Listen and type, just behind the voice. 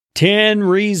10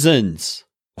 reasons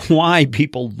why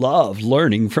people love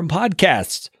learning from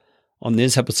podcasts on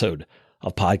this episode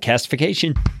of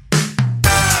Podcastification.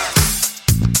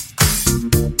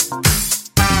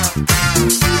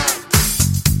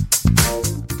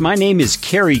 My name is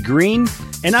Kerry Green,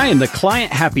 and I am the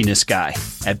client happiness guy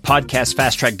at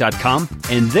podcastfasttrack.com,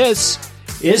 and this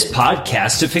is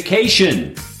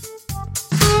Podcastification.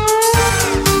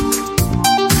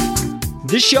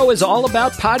 This show is all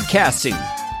about podcasting.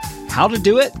 How to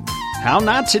do it, how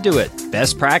not to do it,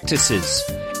 best practices,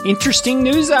 interesting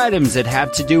news items that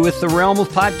have to do with the realm of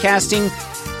podcasting,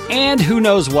 and who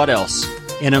knows what else.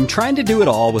 And I'm trying to do it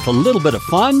all with a little bit of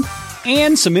fun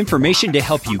and some information to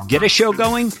help you get a show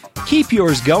going, keep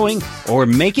yours going, or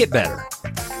make it better.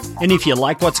 And if you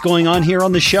like what's going on here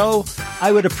on the show,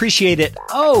 I would appreciate it,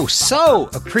 oh so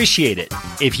appreciate it,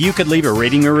 if you could leave a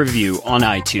rating or review on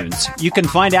iTunes. You can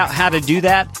find out how to do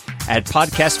that at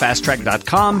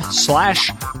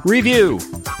podcastfasttrack.com/review.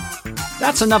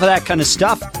 That's enough of that kind of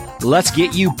stuff. Let's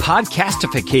get you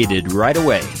podcastificated right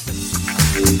away.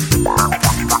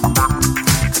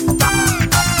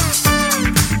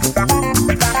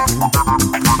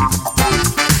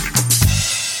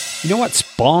 You know what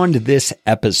spawned this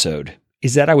episode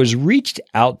is that I was reached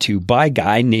out to by a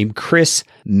guy named Chris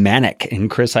Manak. And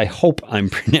Chris, I hope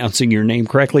I'm pronouncing your name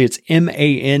correctly. It's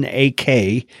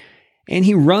M-A-N-A-K. And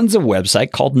he runs a website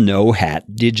called No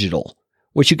Hat Digital,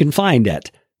 which you can find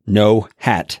at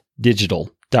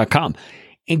nohatdigital.com.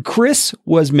 And Chris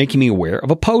was making me aware of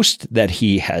a post that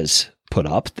he has put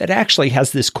up that actually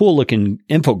has this cool looking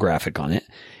infographic on it.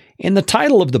 And the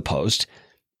title of the post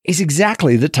is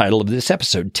exactly the title of this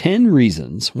episode, 10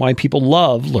 Reasons Why People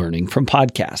Love Learning from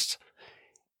Podcasts.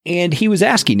 And he was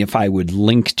asking if I would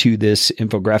link to this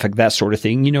infographic, that sort of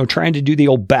thing, you know, trying to do the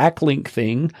old backlink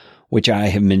thing, which I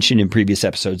have mentioned in previous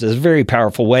episodes as a very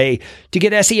powerful way to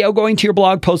get SEO going to your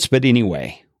blog posts. But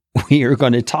anyway, we are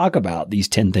going to talk about these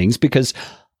 10 things because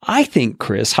I think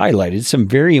Chris highlighted some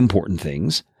very important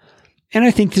things. And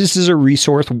I think this is a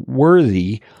resource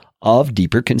worthy of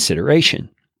deeper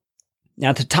consideration.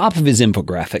 Now, at the top of his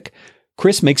infographic,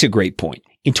 Chris makes a great point.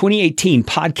 In 2018,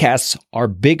 podcasts are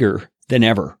bigger than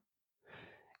ever.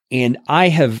 And I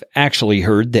have actually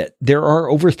heard that there are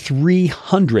over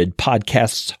 300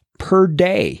 podcasts per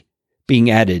day being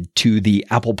added to the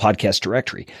Apple Podcast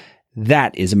directory.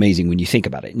 That is amazing when you think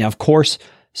about it. Now, of course,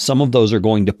 some of those are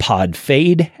going to pod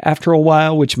fade after a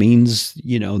while, which means,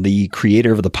 you know, the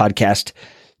creator of the podcast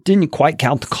didn't quite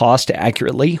count the cost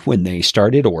accurately when they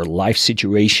started, or life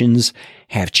situations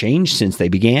have changed since they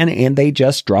began and they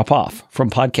just drop off from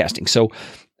podcasting. So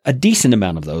a decent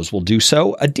amount of those will do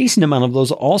so. A decent amount of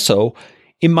those also,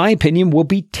 in my opinion, will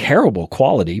be terrible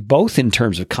quality, both in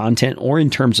terms of content or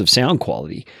in terms of sound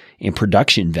quality and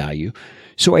production value.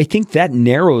 So I think that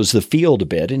narrows the field a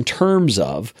bit in terms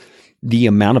of the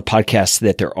amount of podcasts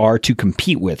that there are to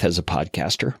compete with as a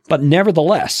podcaster. But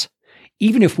nevertheless,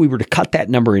 even if we were to cut that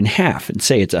number in half and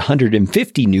say it's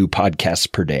 150 new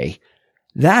podcasts per day,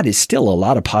 that is still a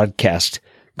lot of podcast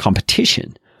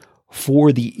competition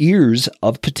for the ears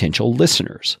of potential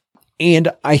listeners.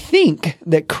 And I think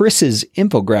that Chris's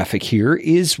infographic here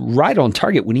is right on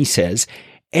target when he says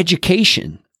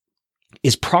education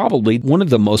is probably one of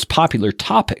the most popular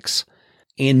topics,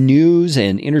 and news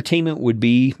and entertainment would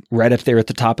be right up there at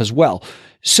the top as well.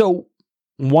 So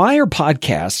why are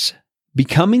podcasts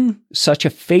becoming such a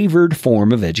favored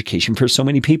form of education for so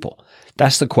many people?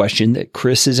 That's the question that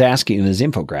Chris is asking in his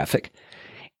infographic.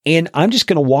 And I'm just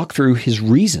going to walk through his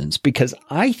reasons because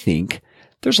I think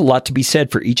there's a lot to be said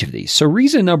for each of these. So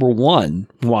reason number one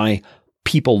why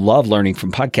people love learning from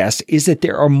podcasts is that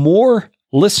there are more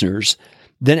listeners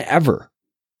than ever.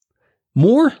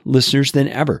 More listeners than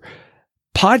ever.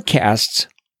 Podcasts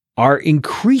are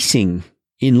increasing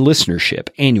in listenership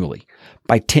annually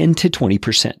by 10 to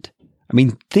 20%. I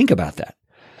mean, think about that.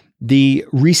 The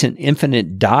recent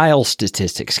Infinite Dial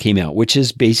statistics came out, which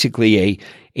is basically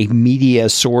a media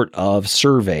sort of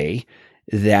survey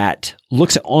that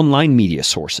looks at online media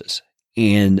sources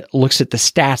and looks at the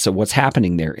stats of what's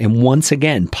happening there. And once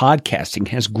again, podcasting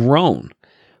has grown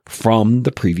from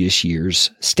the previous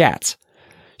year's stats.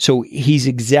 So he's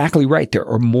exactly right. There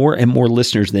are more and more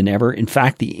listeners than ever. In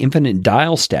fact, the Infinite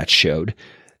Dial stats showed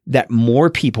that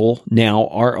more people now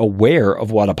are aware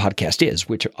of what a podcast is,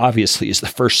 which obviously is the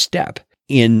first step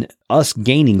in us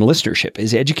gaining listenership,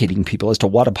 is educating people as to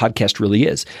what a podcast really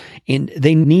is. And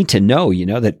they need to know,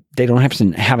 that they don't have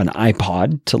to have an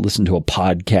iPod to listen to a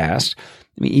podcast.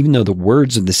 I mean, even though the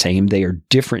words are the same, they are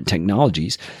different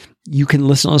technologies. You can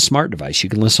listen on a smart device. You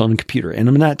can listen on a computer. And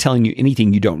I'm not telling you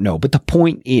anything you don't know. But the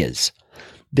point is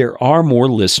There are more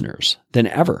listeners than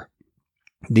ever.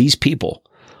 These people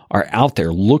are out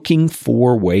there looking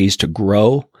for ways to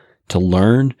grow, to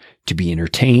learn, to be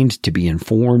entertained, to be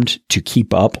informed, to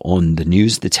keep up on the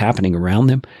news that's happening around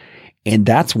them. And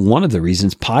that's one of the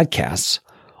reasons podcasts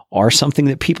are something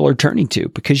that people are turning to,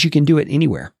 because you can do it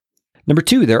anywhere. Number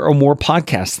 2, there are more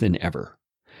podcasts than ever.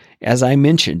 As I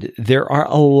mentioned, there are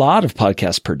a lot of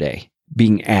podcasts per day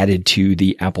being added to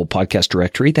the Apple Podcast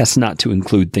directory. That's not to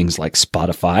include things like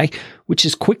Spotify, which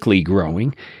is quickly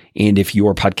growing. And if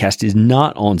your podcast is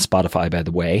not on Spotify, by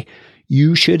the way,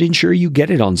 you should ensure you get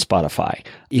it on Spotify.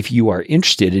 If you are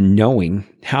interested in knowing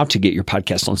how to get your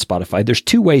podcast on Spotify, there's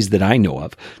 2 ways that I know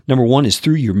of. Number 1 is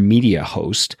through your media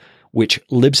host, which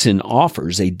Libsyn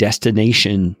offers a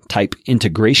destination type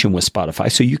integration with Spotify.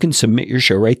 So you can submit your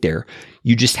show right there.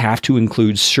 You just have to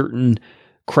include certain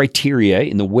criteria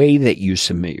in the way that you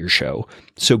submit your show.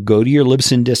 So go to your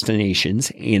Libsyn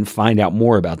destinations and find out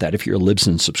more about that if you're a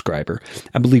Libsyn subscriber.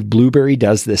 I believe Blueberry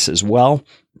does this as well.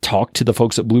 Talk to the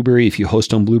folks at Blueberry. If you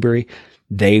host on Blueberry,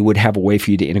 they would have a way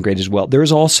for you to integrate as well.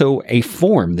 There's also a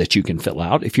form that you can fill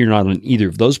out if you're not on either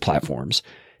of those platforms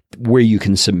where you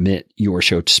can submit your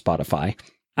show to Spotify.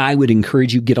 I would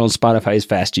encourage you to get on Spotify as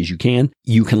fast as you can.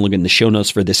 You can look in the show notes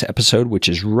for this episode, which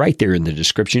is right there in the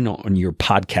description on your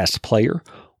podcast player,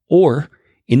 or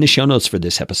in the show notes for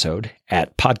this episode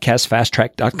at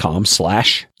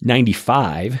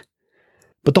podcastfasttrack.com/95.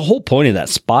 But the whole point of that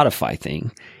Spotify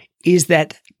thing is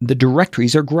that the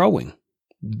directories are growing.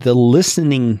 The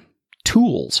listening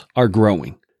tools are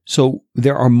growing. So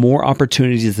there are more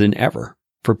opportunities than ever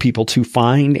for people to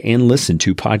find and listen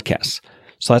to podcasts.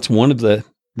 So that's one of the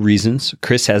reasons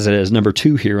Chris has it as number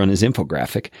 2 here on his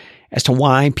infographic as to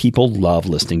why people love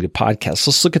listening to podcasts.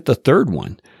 Let's look at the third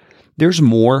one. There's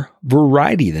more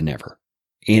variety than ever.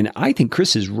 And I think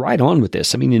Chris is right on with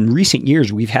this. I mean, in recent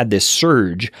years, we've had this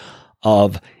surge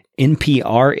of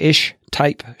NPR-ish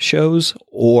type shows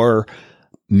or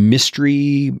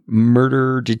mystery,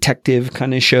 murder, detective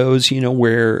kind of shows,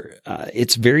 where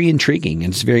it's very intriguing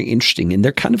and it's very interesting. And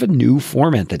they're kind of a new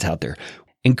format that's out there.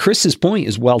 And Chris's point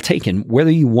is well taken.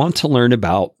 Whether you want to learn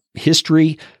about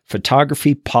history,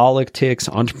 photography, politics,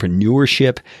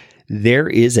 entrepreneurship, there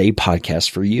is a podcast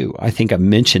for you. I think I've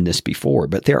mentioned this before,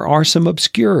 but there are some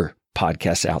obscure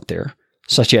podcasts out there,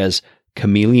 such as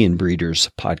Chameleon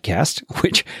Breeders podcast,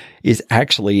 which is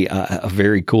actually a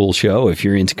very cool show if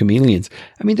you're into chameleons.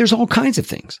 I mean, there's all kinds of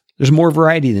things. There's more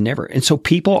variety than ever. And so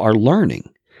people are learning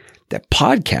that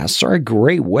podcasts are a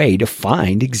great way to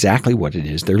find exactly what it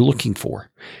is they're looking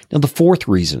for. Now, the fourth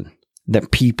reason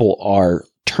that people are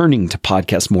turning to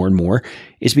podcasts more and more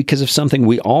is because of something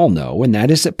we all know, and that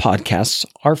is that podcasts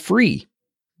are free.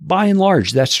 By and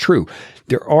large, that's true.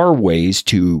 There are ways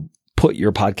to put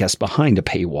your podcast behind a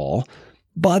paywall,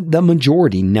 but the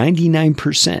majority,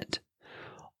 99%,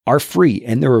 are free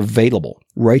and they're available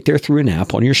right there through an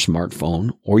app on your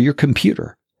smartphone or your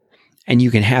computer. And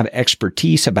you can have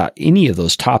expertise about any of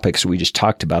those topics we just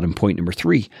talked about in point number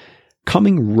 3,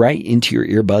 coming right into your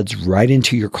earbuds, right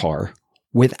into your car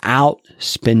without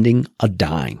spending a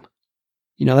dime.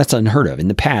 That's unheard of. In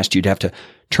the past, you'd have to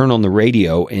turn on the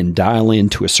radio and dial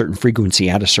into a certain frequency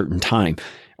at a certain time,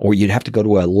 or you'd have to go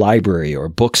to a library or a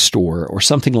bookstore or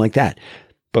something like that.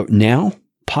 But now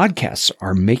podcasts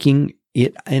are making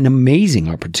it an amazing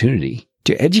opportunity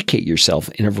to educate yourself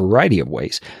in a variety of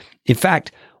ways. In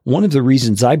fact, one of the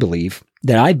reasons I believe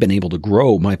that I've been able to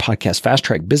grow my podcast Fast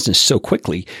Track business so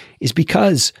quickly is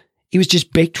because it was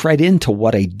just baked right into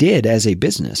what I did as a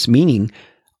business, meaning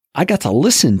I got to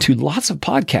listen to lots of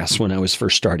podcasts when I was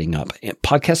first starting up,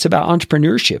 podcasts about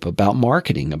entrepreneurship, about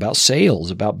marketing, about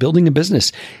sales, about building a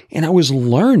business. And I was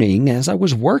learning as I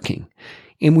was working.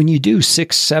 And when you do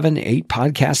 6, 7, 8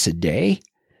 podcasts a day,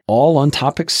 all on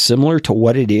topics similar to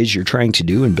what it is you're trying to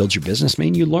do and build your business,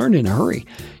 man, you learn in a hurry.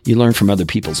 You learn from other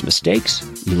people's mistakes,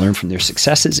 you learn from their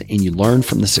successes, and you learn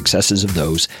from the successes of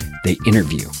those they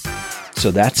interview. So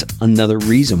that's another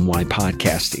reason why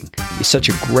podcasting is such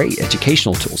a great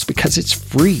educational tool, because it's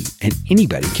free and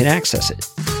anybody can access it.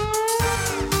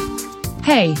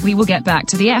 Hey, we will get back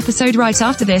to the episode right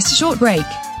after this short break.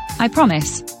 I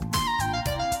promise.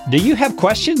 Do you have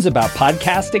questions about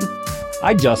podcasting?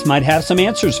 I just might have some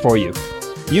answers for you.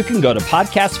 You can go to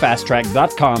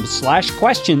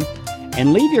podcastfasttrack.com/question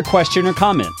and leave your question or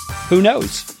comment. Who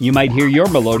knows? You might hear your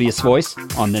melodious voice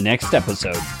on the next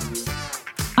episode.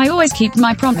 I always keep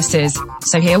my promises,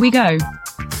 so here we go.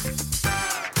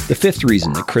 The fifth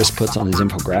reason that Chris puts on his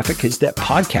infographic is that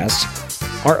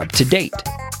podcasts are up to date.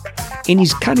 And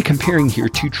he's kind of comparing here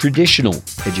to traditional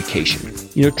education.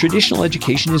 Traditional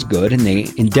education is good, and they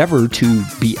endeavor to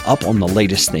be up on the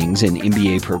latest things in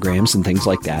MBA programs and things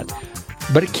like that.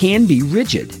 But it can be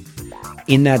rigid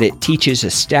in that it teaches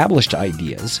established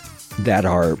ideas that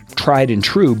are tried and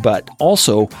true, but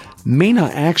also may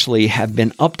not actually have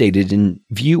been updated in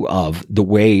view of the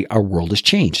way our world has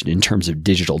changed in terms of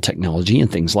digital technology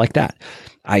and things like that.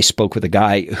 I spoke with a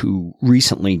guy who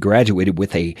recently graduated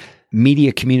with a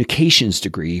media communications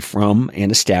degree from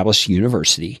an established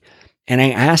university, and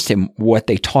I asked him what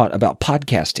they taught about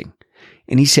podcasting.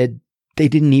 And he said they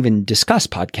didn't even discuss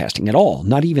podcasting at all,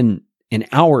 not even an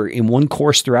hour in one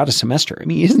course throughout a semester. I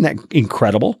mean, isn't that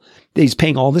incredible? He's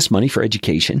paying all this money for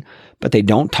education, but they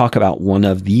don't talk about one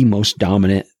of the most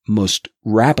dominant, most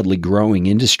rapidly growing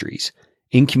industries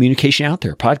in communication out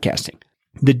there, podcasting.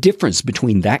 The difference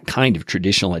between that kind of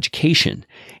traditional education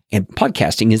and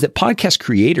podcasting is that podcast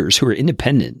creators who are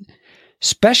independent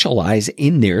specialize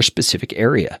in their specific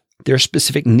area, their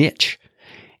specific niche,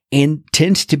 and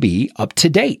tend to be up to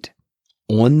date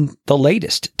on the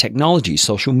latest technology,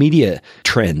 social media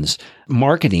trends,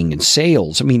 marketing and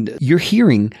sales. I mean, you're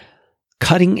hearing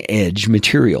cutting edge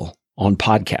material on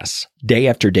podcasts day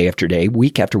after day after day,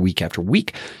 week after week after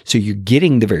week. So you're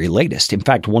getting the very latest. In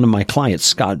fact, one of my clients,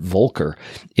 Scott Volker,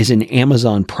 is an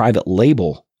Amazon private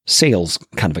label sales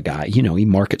kind of a guy. He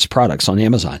markets products on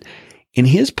Amazon. And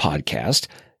his podcast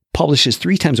publishes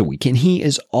 3 times a week, and he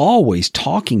is always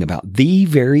talking about the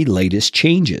very latest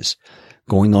changes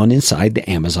going on inside the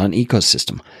Amazon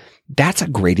ecosystem. That's a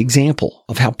great example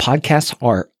of how podcasts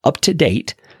are up to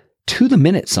date, to the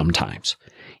minute sometimes,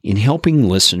 in helping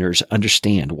listeners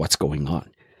understand what's going on.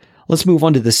 Let's move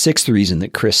on to the 6th reason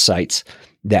that Chris cites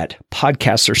that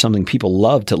podcasts are something people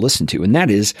love to listen to, and that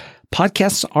is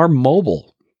podcasts are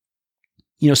mobile.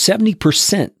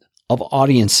 70% of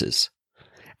audiences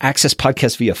access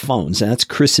podcasts via phones, and that's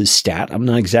Chris's stat. I'm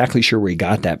not exactly sure where he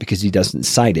got that because he doesn't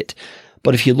cite it.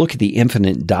 But if you look at the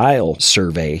Infinite Dial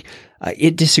survey,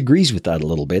 it disagrees with that a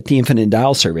little bit. The Infinite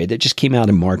Dial survey that just came out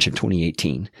in March of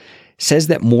 2018 says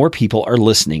that more people are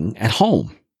listening at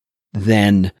home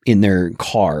than in their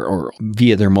car or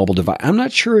via their mobile device. I'm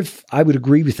not sure if I would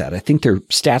agree with that. I think their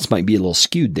stats might be a little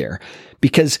skewed there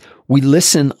because we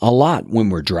listen a lot when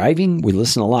we're driving. We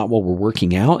listen a lot while we're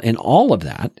working out, and all of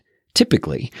that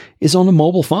typically is on a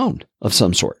mobile phone of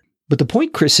some sort. But the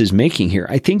point Chris is making here,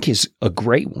 I think, is a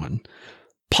great one.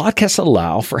 Podcasts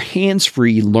allow for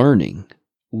hands-free learning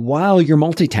while you're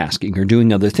multitasking or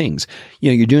doing other things.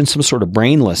 You're doing some sort of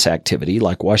brainless activity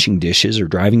like washing dishes or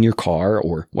driving your car,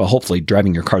 or, well, hopefully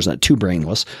driving your car is not too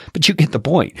brainless, but you get the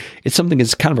point. It's something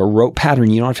that's kind of a rote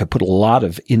pattern you don't have to put a lot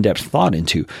of in-depth thought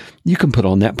into. You can put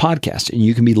on that podcast and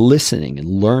you can be listening and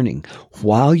learning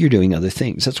while you're doing other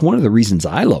things. That's one of the reasons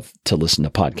I love to listen to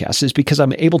podcasts, is because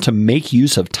I'm able to make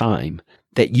use of time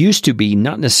that used to be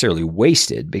not necessarily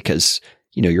wasted because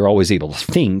you're always able to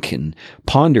think and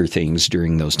ponder things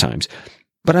during those times.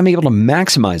 But I'm able to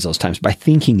maximize those times by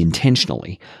thinking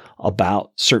intentionally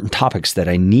about certain topics that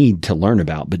I need to learn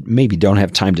about, but maybe don't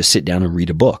have time to sit down and read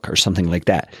a book or something like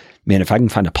that. Man, if I can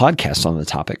find a podcast on the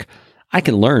topic, I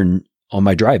can learn on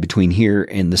my drive between here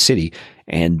and the city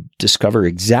and discover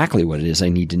exactly what it is I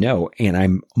need to know. And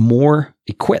I'm more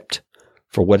equipped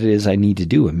for what it is I need to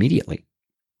do immediately.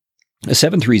 The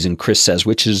 7th reason Chris says,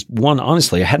 which is one,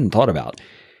 honestly, I hadn't thought about,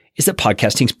 is that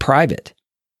podcasting's private.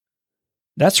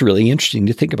 That's really interesting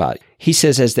to think about. He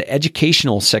says, as the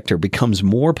educational sector becomes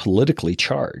more politically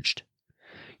charged,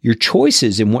 your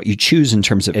choices in what you choose in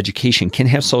terms of education can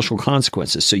have social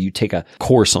consequences. So you take a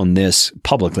course on this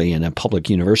publicly in a public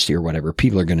university or whatever,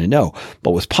 people are going to know.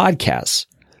 But with podcasts,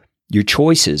 your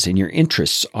choices and your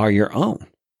interests are your own.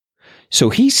 So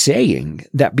he's saying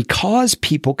that because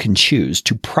people can choose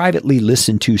to privately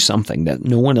listen to something that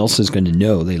no one else is going to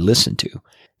know they listen to,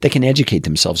 they can educate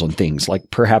themselves on things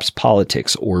like perhaps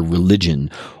politics or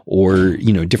religion or,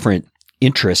 different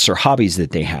interests or hobbies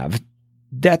that they have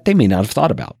that they may not have thought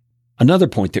about. Another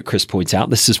point that Chris points out,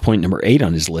 this is point number 8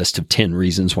 on his list of 10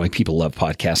 reasons why people love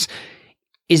podcasts,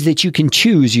 is that you can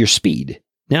choose your speed.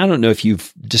 Now, I don't know if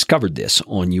you've discovered this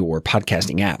on your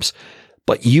podcasting apps,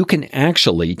 but you can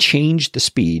actually change the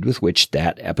speed with which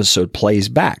that episode plays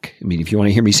back. I mean, if you want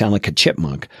to hear me sound like a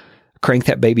chipmunk, crank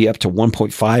that baby up to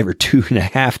 1.5 or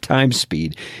 2.5 times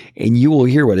speed, and you will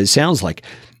hear what it sounds like.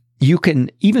 You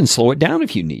can even slow it down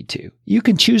if you need to. You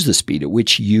can choose the speed at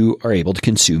which you are able to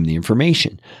consume the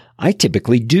information. I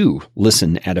typically do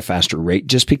listen at a faster rate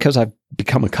just because I've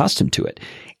become accustomed to it.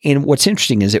 And what's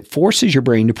interesting is it forces your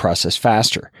brain to process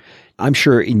faster. I'm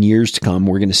sure in years to come,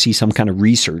 we're going to see some kind of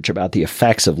research about the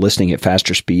effects of listening at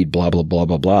faster speed, blah, blah, blah,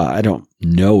 blah, blah. I don't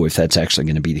know if that's actually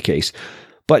going to be the case.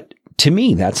 But to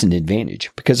me, that's an advantage,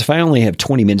 because if I only have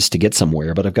 20 minutes to get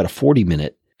somewhere, but I've got a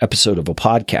 40-minute episode of a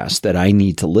podcast that I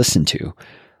need to listen to,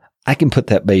 I can put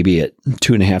that baby at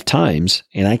 2.5 times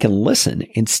and I can listen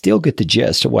and still get the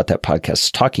gist of what that podcast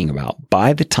is talking about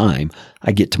by the time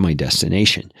I get to my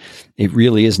destination. It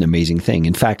really is an amazing thing.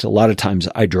 In fact, a lot of times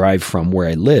I drive from where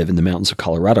I live in the mountains of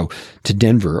Colorado to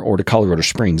Denver or to Colorado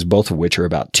Springs, both of which are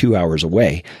about 2 hours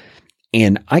away.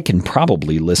 And I can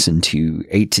probably listen to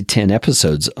 8 to 10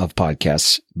 episodes of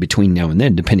podcasts between now and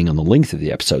then, depending on the length of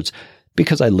the episodes,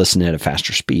 because I listen at a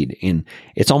faster speed. And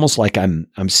it's almost like I'm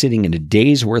sitting in a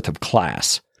day's worth of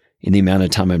class in the amount of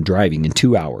time I'm driving in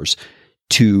 2 hours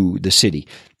to the city.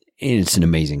 And it's an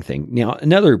amazing thing. Now,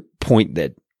 another point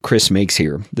that Chris makes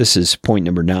here, this is point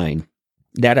number 9,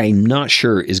 that I'm not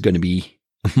sure is going to be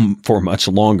for much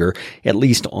longer, at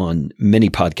least on many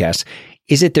podcasts,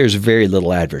 is that there's very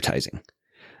little advertising.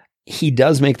 He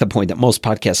does make the point that most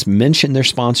podcasts mention their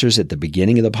sponsors at the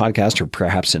beginning of the podcast or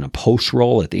perhaps in a post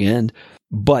roll at the end,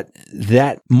 but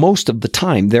that most of the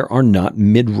time there are not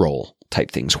mid-roll type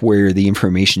things where the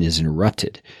information is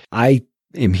interrupted. I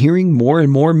am hearing more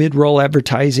and more mid-roll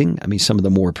advertising. I mean, some of the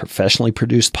more professionally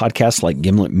produced podcasts like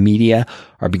Gimlet Media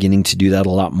are beginning to do that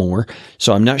a lot more.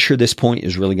 So I'm not sure this point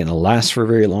is really going to last for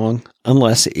very long,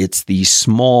 unless it's the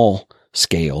small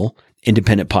scale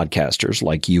independent podcasters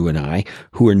like you and I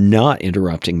who are not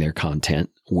interrupting their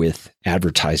content with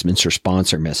advertisements or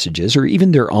sponsor messages or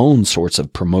even their own sorts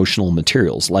of promotional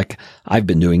materials like I've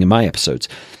been doing in my episodes.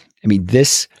 I mean,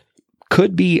 this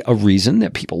could be a reason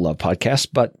that people love podcasts,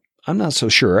 but I'm not so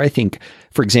sure. I think,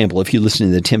 for example, if you listen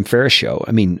to the Tim Ferriss show,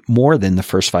 I mean, more than the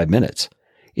first 5 minutes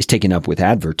is taken up with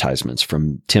advertisements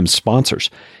from Tim's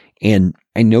sponsors. And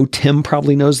I know Tim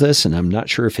probably knows this, and I'm not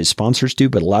sure if his sponsors do,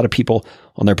 but a lot of people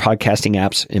on their podcasting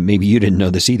apps, and maybe you didn't know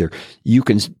this either, you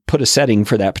can put a setting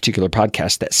for that particular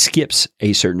podcast that skips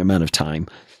a certain amount of time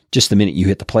just the minute you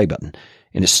hit the play button,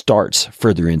 and it starts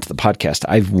further into the podcast.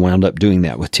 I've wound up doing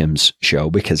that with Tim's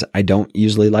show because I don't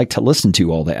usually like to listen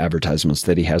to all the advertisements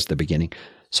that he has at the beginning.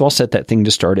 So I'll set that thing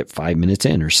to start at 5 minutes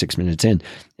in or 6 minutes in,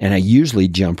 and I usually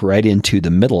jump right into the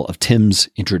middle of Tim's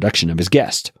introduction of his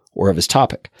guest or of his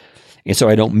topic. And so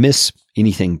I don't miss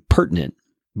anything pertinent,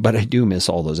 but I do miss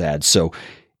all those ads. So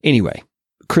anyway,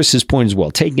 Chris's point is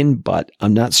well taken, but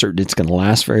I'm not certain it's going to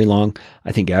last very long.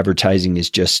 I think advertising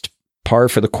is just par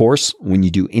for the course when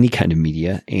you do any kind of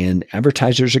media, and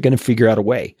advertisers are going to figure out a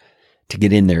way to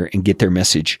get in there and get their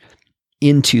message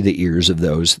into the ears of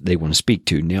those they want to speak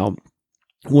to. Now,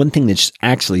 one thing that's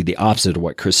actually the opposite of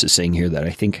what Chris is saying here that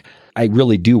I think I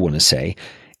really do want to say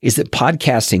is that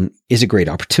podcasting is a great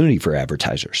opportunity for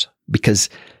advertisers, because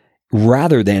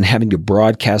rather than having to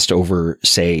broadcast over,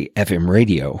 say, FM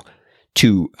radio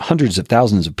to hundreds of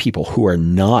thousands of people who are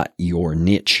not your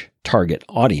niche target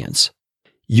audience,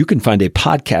 you can find a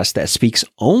podcast that speaks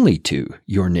only to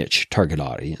your niche target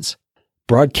audience,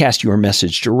 broadcast your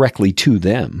message directly to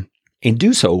them, and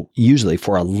do so usually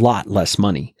for a lot less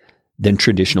money than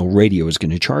traditional radio is going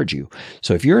to charge you.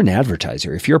 So if you're an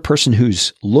advertiser, if you're a person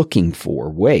who's looking for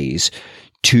ways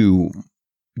to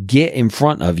get in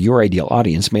front of your ideal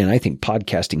audience, man, I think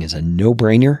podcasting is a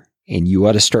no-brainer, and you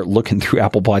ought to start looking through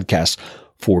Apple Podcasts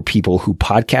for people who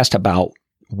podcast about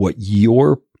what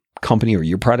your company or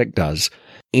your product does,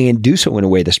 and do so in a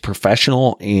way that's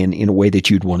professional and in a way that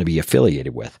you'd want to be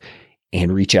affiliated with,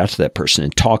 and reach out to that person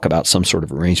and talk about some sort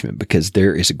of arrangement, because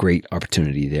there is a great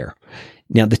opportunity there.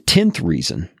 Now, the 10th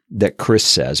reason that Chris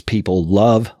says people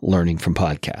love learning from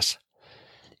podcasts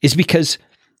is because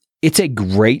it's a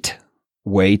great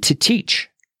way to teach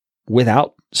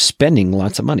without spending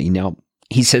lots of money. Now,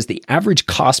 he says the average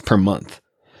cost per month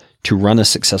to run a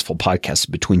successful podcast is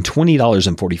between $20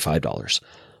 and $45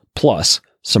 plus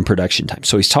some production time.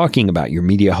 So he's talking about your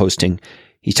media hosting.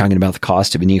 He's talking about the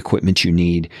cost of any equipment you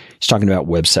need. He's talking about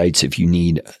websites if you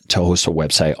need to host a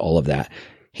website, all of that.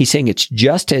 He's saying it's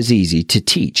just as easy to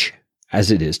teach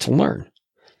as it is to learn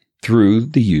through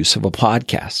the use of a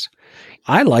podcast.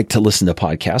 I like to listen to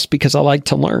podcasts because I like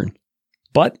to learn,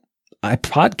 but I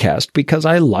podcast because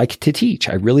I like to teach.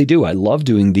 I really do. I love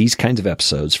doing these kinds of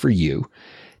episodes for you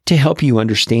to help you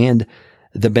understand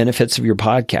the benefits of your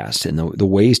podcast and the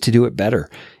ways to do it better.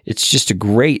 It's just a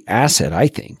great asset, I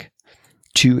think,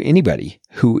 to anybody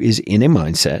who is in a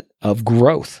mindset of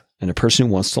growth and a person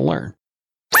who wants to learn.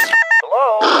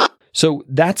 Hello. So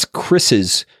that's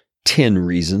Chris's 10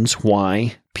 reasons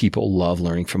why people love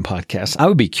learning from podcasts. I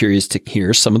would be curious to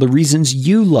hear some of the reasons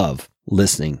you love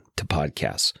listening to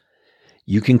podcasts.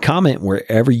 You can comment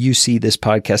wherever you see this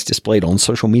podcast displayed on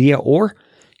social media, or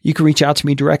you can reach out to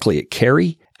me directly at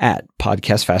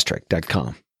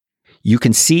Carrie@podcastfasttrack.com. You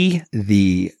can see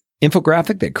the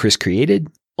infographic that Chris created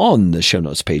on the show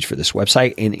notes page for this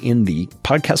website, and in the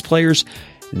podcast players,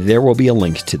 there will be a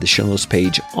link to the show notes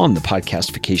page on the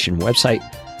Podcastification website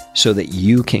so that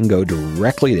you can go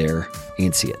directly there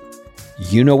and see it.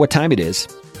 You know what time it is.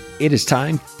 It is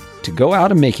time to go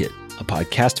out and make it a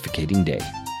podcastificating day.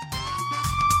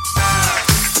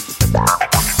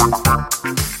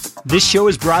 This show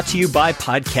is brought to you by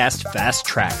Podcast Fast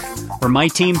Track, where my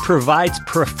team provides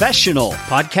professional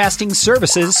podcasting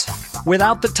services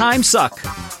without the time suck.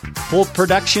 Full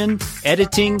production,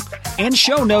 editing, and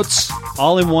show notes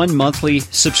all in one monthly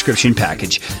subscription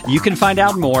package. You can find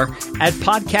out more at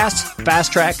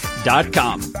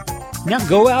podcastfasttrack.com. Now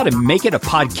go out and make it a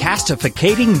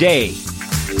podcastificating day.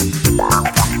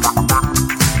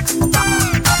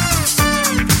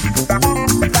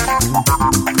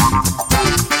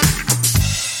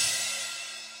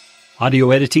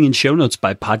 Audio editing and show notes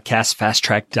by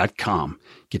podcastfasttrack.com.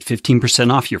 Get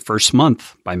 15% off your first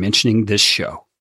month by mentioning this show.